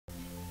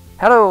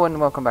Hello and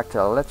welcome back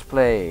to Let's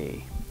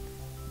Play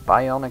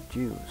Bionic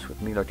Juice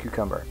with Milo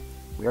Cucumber.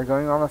 We are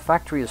going on a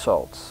factory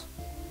assault.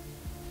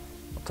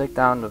 We'll take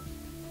down the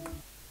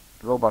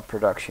robot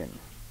production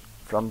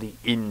from the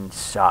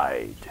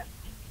inside.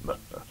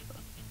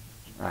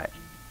 Alright,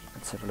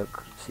 let's have a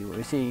look, see what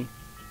we see.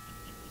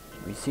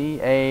 We see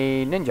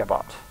a ninja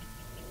bot.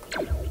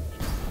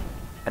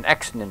 An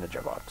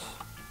ex-ninja bot.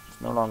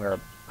 It's no longer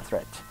a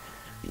threat.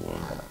 I'm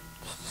gonna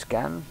just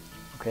scan.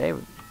 Okay,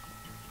 we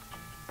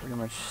pretty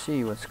much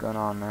see what's going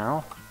on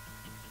now.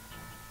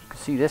 You can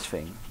see this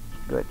thing.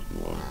 Good.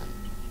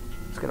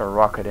 Let's get a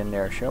rocket in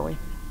there, shall we?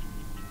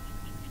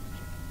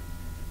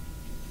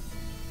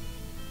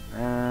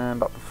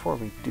 But before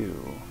we do,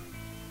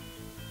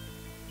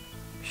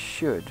 we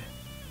should.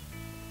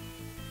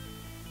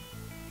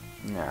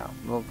 No,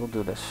 we'll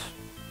do this.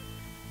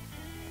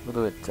 We'll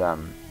do it.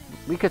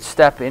 We could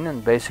step in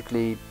and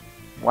basically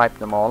wipe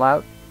them all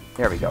out.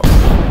 There we go.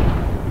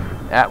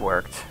 That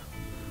worked.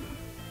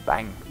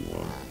 Bang.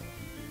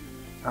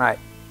 Alright,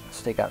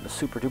 let's take out the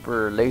super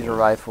duper laser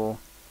rifle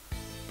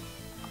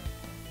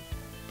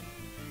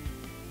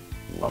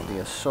of the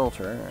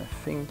assaulter. I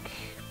think,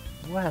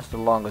 who has the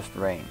longest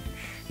range?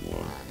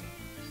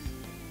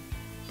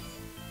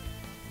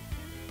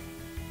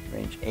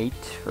 Range 8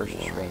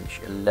 versus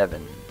range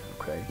 11.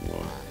 Okay.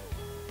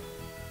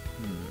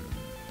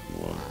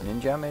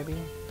 Ninja maybe?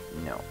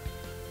 No.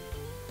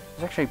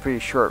 It's actually pretty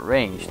short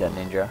range, that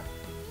ninja.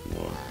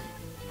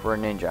 For a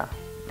ninja.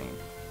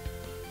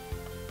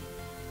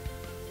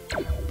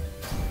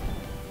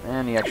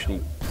 And he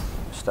actually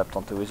stepped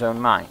onto his own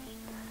mine,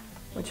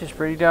 which is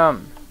pretty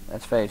dumb,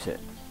 let's face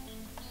it.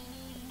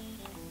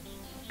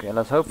 Okay,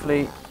 let's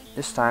hopefully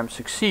this time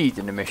succeed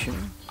in the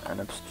mission. An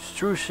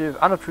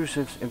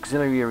unobtrusive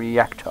auxiliary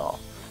reactor.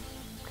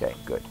 Okay,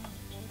 good.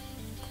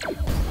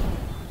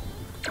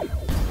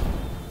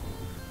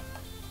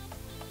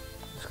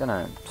 Just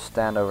gonna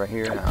stand over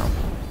here now.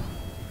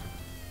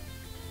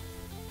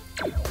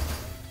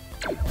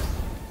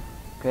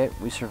 Okay,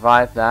 we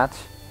survived that.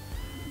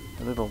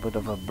 A little bit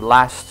of a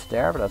blast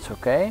there, but that's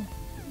okay.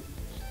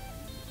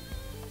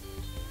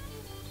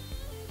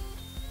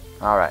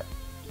 Alright.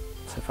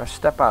 So if I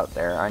step out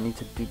there, I need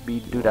to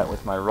do that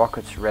with my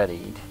rockets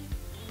readied.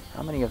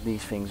 How many of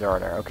these things are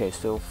there? Okay,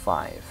 still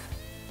 5.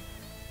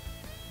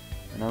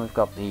 And then we've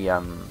got the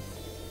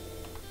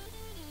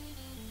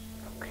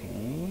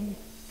okay.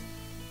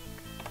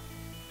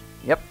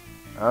 Yep.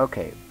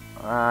 Okay.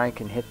 I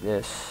can hit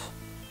this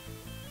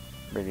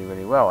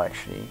really well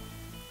actually.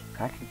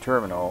 Hacking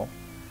terminal.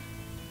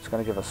 It's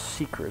gonna give us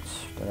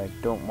secrets that I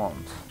don't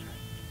want.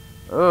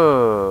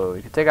 Oh,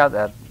 you can take out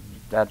that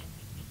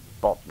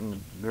bot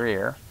in the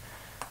rear.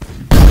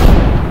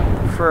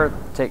 I prefer to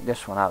take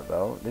this one out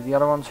though. Did the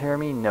other ones hear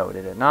me? No,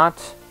 did it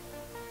not?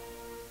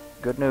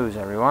 Good news,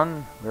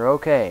 everyone. We're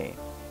okay.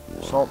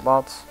 Assault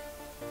bots.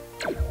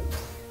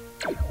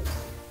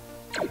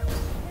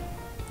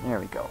 There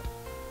we go.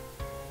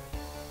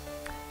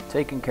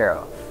 Taken care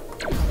of.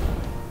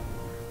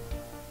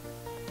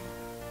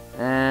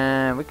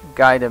 And we could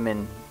guide them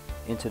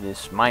into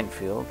this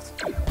minefield,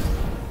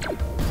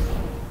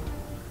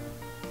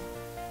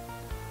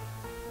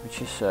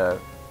 which is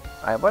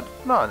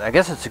I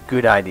guess it's a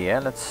good idea.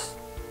 Let's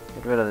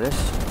get rid of this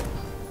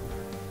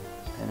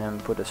and then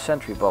put a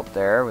sentry bot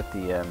there with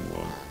the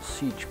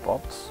siege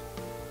bots,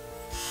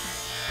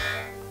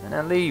 and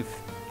then leave,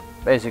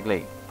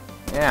 basically.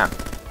 Yeah.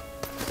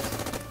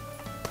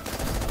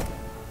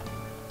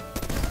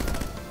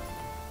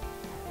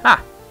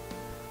 Ha!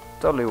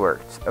 Totally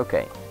worked.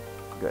 Okay,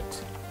 good.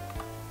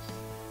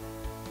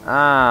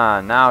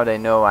 Ah, now they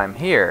know I'm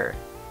here.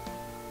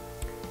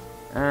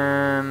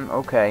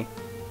 Okay.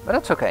 But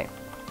that's okay.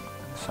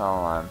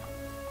 So,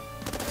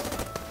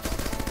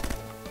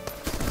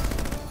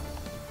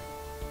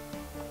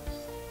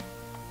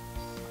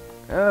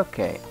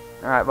 okay.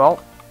 Alright,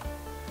 well.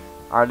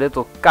 Our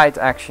little kite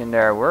action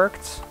there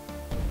worked.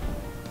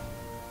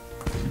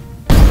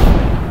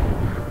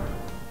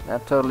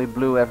 That totally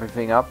blew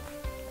everything up.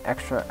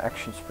 Extra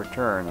actions per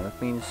turn. And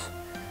that means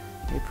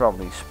he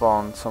probably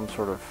spawned some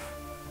sort of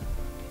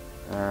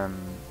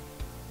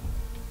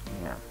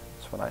yeah,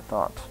 that's what I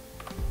thought.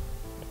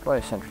 Deploy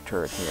a sentry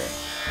turret here.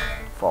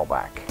 Fall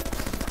back.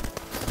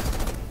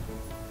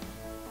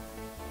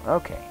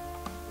 Okay.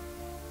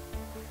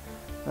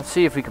 Let's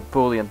see if we can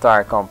pull the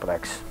entire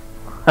complex.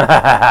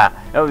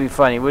 That would be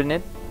funny, wouldn't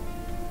it?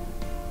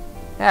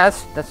 Yeah,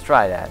 let's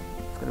try that.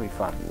 It's gonna be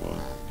fun.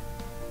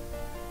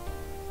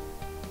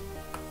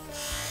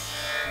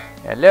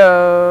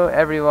 Hello,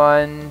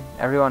 everyone.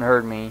 Everyone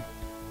heard me.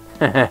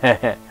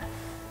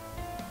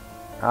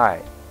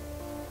 Alright.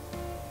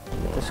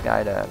 Get this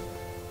guy to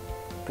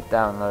put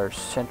down another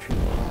sentry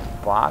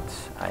bot,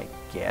 I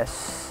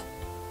guess.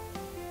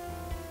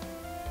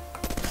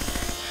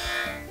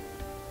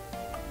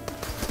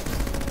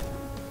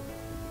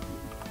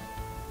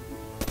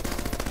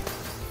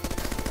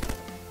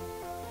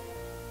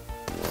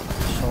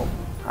 So,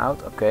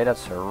 out. Okay,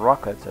 that's a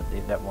rocket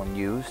that one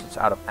used. It's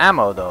out of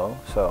ammo though,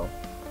 so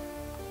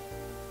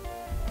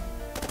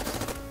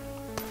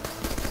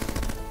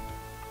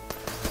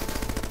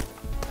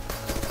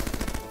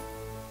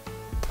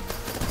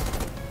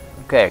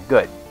Okay,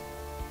 good.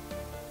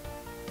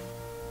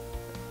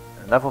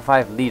 Level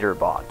 5 leader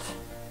bot.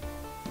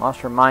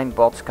 Mastermind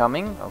bots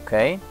coming.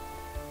 Okay.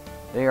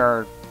 They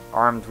are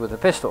armed with a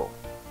pistol.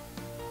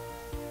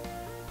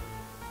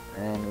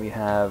 And we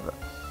have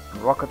a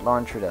rocket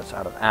launcher that's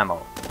out of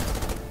ammo.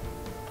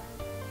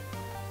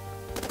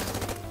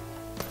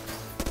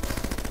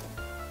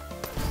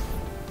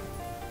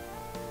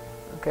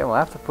 Okay, we'll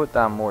have to put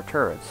down more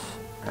turrets.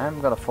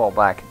 I'm gonna fall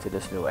back into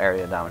this little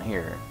area down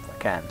here if I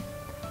can.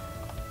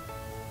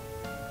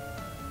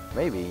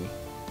 Maybe.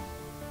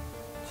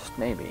 Just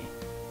maybe.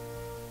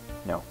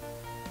 No.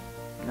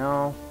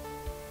 No.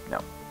 No.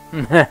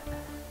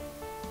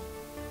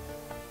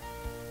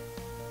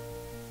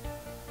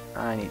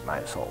 I need my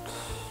assault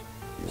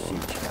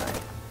siege guy.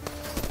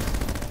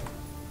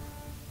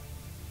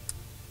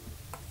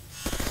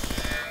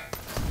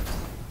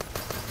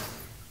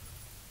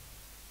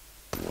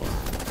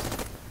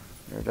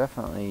 They're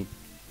definitely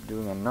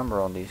doing a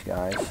number on these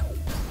guys.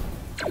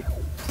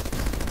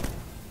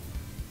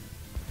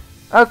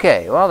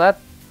 Okay, well that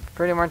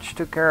pretty much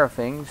took care of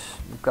things.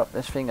 We've got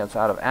this thing that's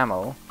out of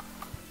ammo.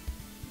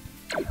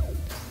 We're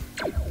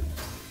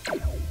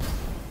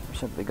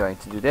simply going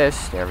to do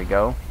this. There we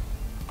go.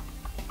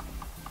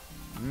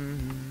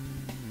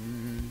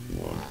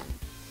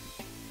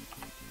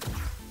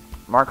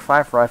 Mark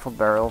 5 rifle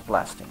barrel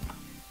blasting.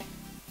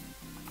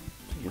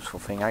 It's a useful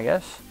thing, I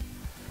guess.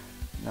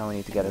 Now we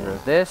need to get rid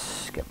of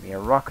this. Get me a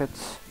rocket.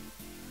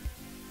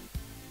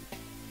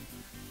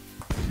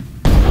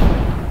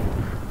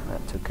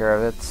 That took care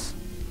of it.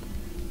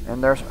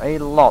 And there's a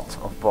lot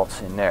of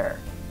bots in there.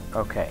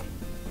 Okay.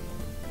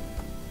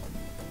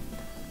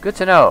 Good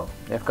to know.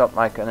 They've got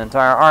like an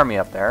entire army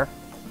up there.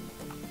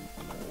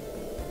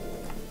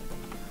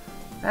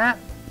 And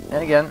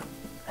again,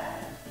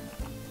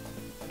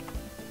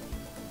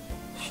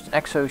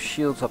 exo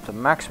shields up to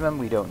maximum.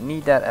 We don't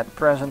need that at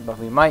present, but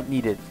we might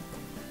need it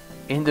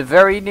in the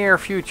very near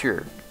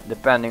future,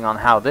 depending on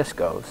how this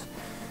goes.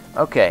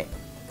 Okay,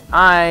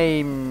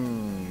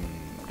 I'm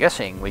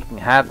guessing we can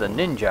have the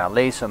ninja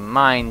lay some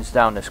mines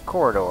down this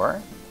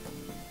corridor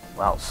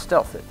while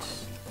stealth it.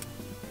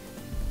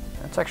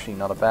 That's actually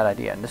not a bad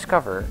idea, and this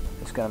cover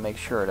is going to make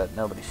sure that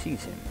nobody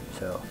sees him,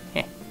 so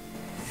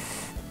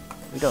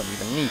we don't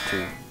even need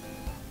to.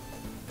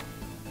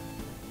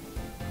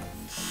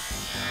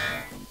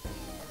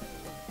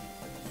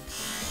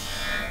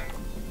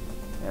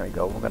 There we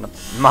go, we're gonna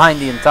mine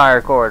the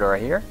entire corridor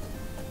here.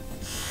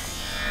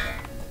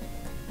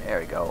 There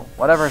we go.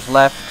 Whatever's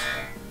left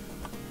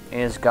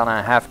is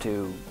gonna have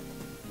to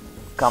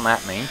come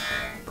at me,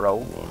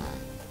 bro.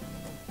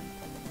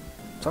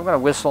 So I'm gonna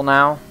whistle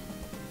now.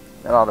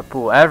 That ought to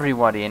pull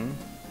everyone in.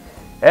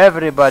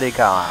 Everybody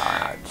come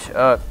out.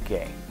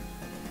 Okay.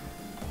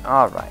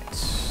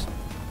 Alright.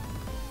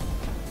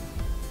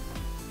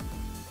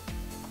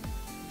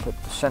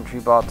 Put the sentry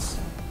bots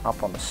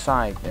up on the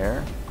side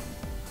there.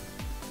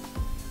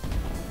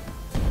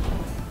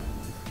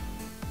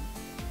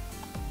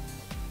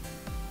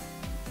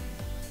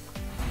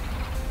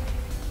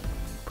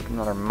 Put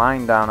another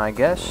mine down, I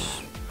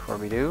guess, before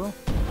we do.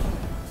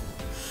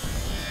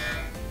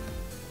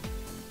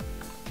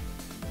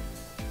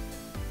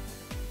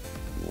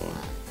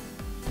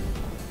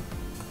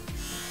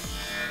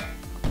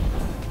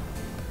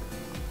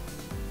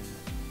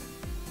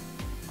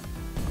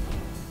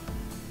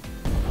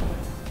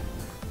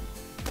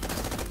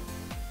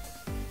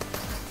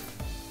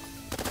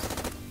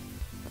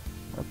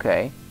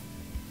 Okay,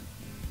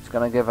 it's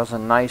gonna give us a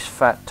nice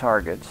fat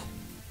target,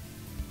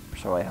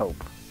 so I hope.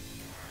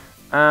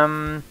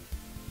 I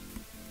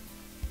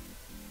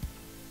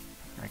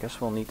guess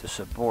we'll need to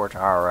support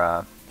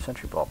our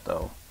sentry bot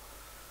though.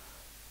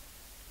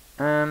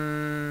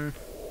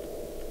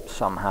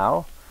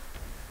 Somehow.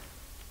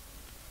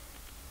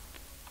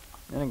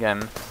 And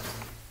again.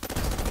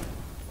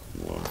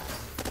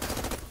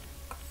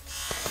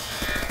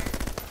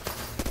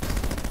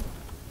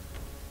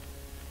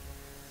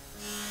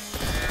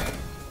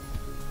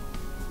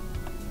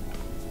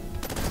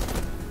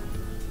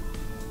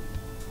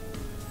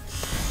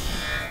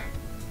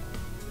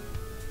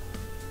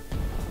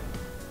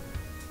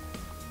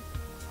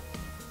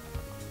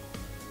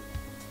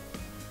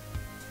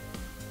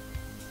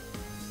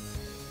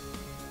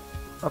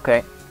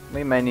 Okay,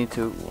 we may need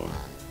to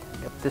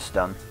get this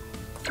done.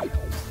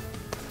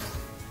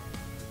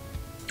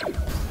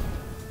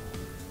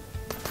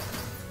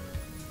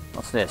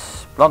 What's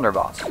this?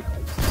 Blunderboss.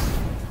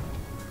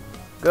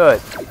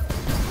 Good.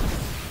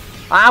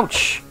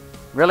 Ouch!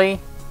 Really?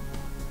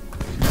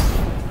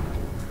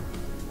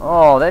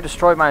 Oh, they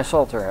destroyed my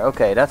assaulter.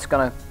 Okay, that's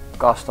gonna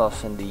cost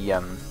us in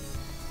the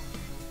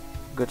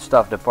good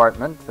stuff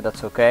department, but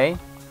that's okay.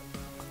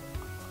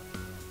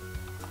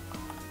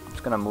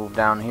 Gonna move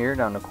down here,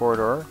 down the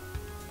corridor.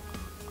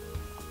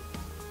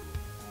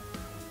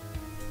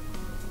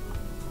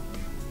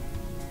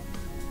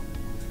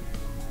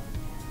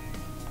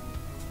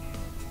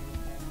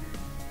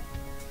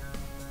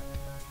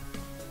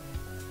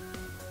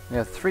 We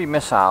have 3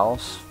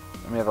 missiles,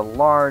 and we have a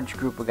large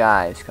group of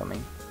guys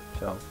coming,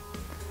 so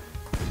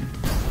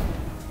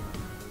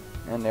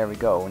And there we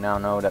go. Now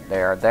know that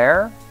they are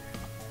there.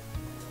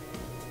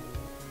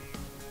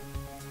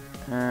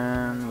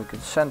 And we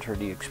can center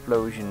the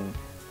explosion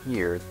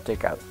here to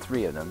take out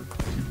 3 of them.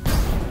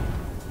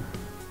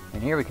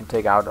 And here we can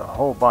take out a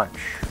whole bunch.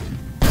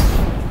 So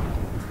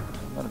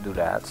I'm gonna do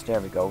that.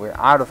 There we go. We're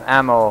out of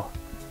ammo.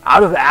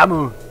 Out of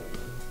ammo!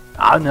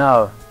 Oh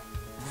no!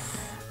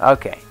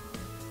 Okay.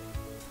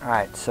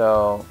 Alright,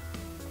 so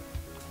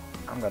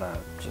I'm gonna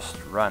just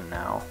run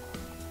now.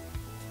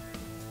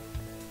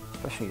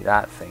 Especially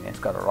that thing, it's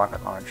got a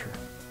rocket launcher.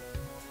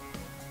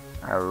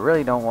 I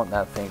really don't want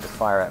that thing to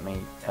fire at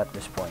me at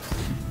this point.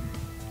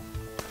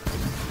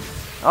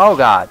 Oh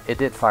god, it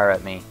did fire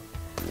at me.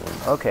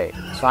 Okay,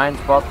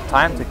 science bot,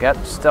 time to get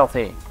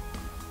stealthy.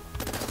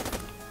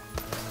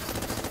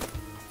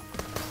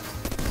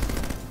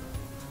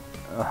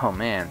 Oh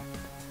man.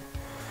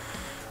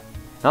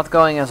 Not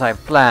going as I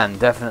planned,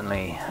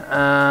 definitely.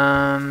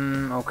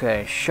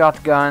 Okay,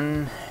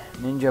 shotgun.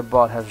 Ninja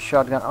bot has a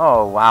shotgun.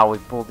 Oh wow, we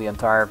pulled the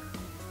entire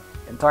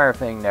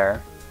thing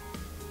there.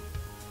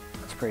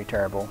 That's pretty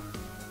terrible.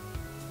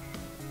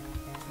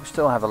 We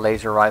still have a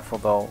laser rifle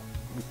though.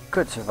 We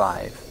could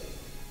survive.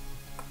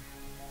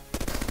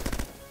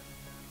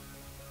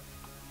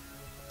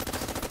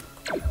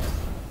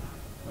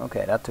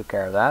 Okay, that took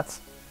care of that.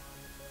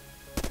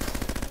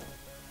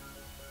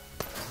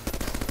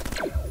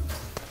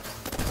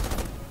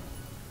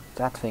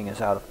 That thing is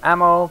out of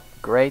ammo.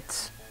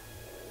 Great.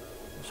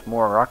 There's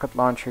more rocket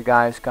launcher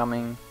guys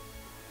coming.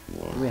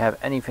 Do we have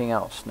anything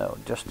else? No,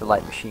 just the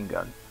light machine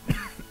gun.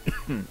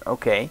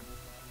 Okay.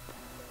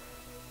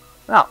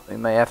 Well, we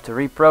may have to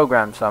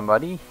reprogram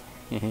somebody.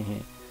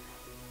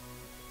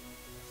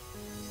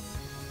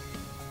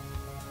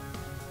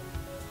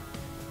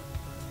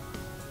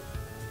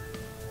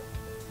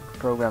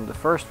 Program the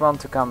first one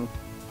to come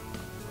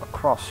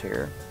across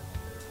here.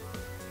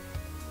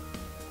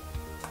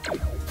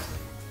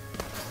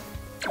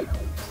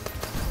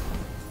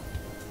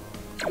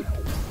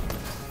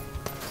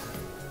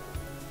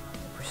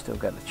 We still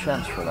got a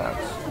chance for that.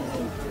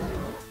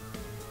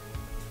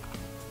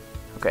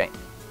 Okay,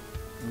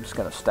 I'm just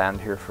gonna stand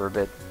here for a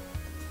bit.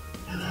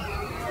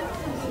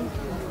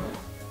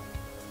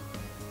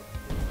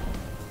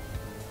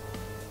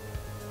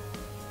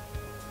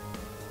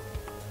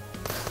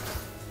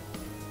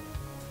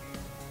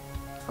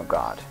 Oh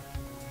god.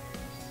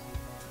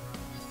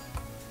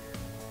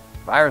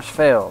 Virus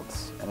failed,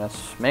 and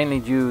that's mainly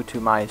due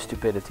to my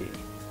stupidity.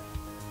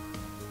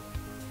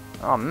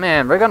 Oh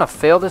man, we're gonna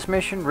fail this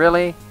mission?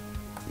 Really?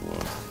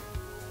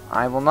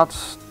 I will not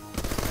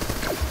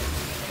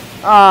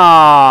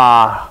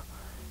Ah,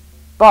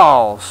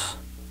 balls.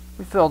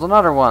 We failed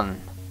another one.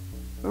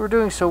 We were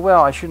doing so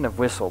well, I shouldn't have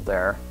whistled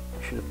there.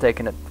 I should have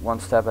taken it one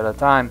step at a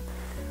time.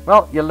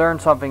 Well, you learn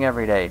something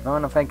every day. I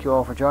want to thank you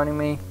all for joining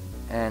me,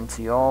 and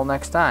see you all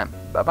next time.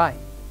 Bye bye.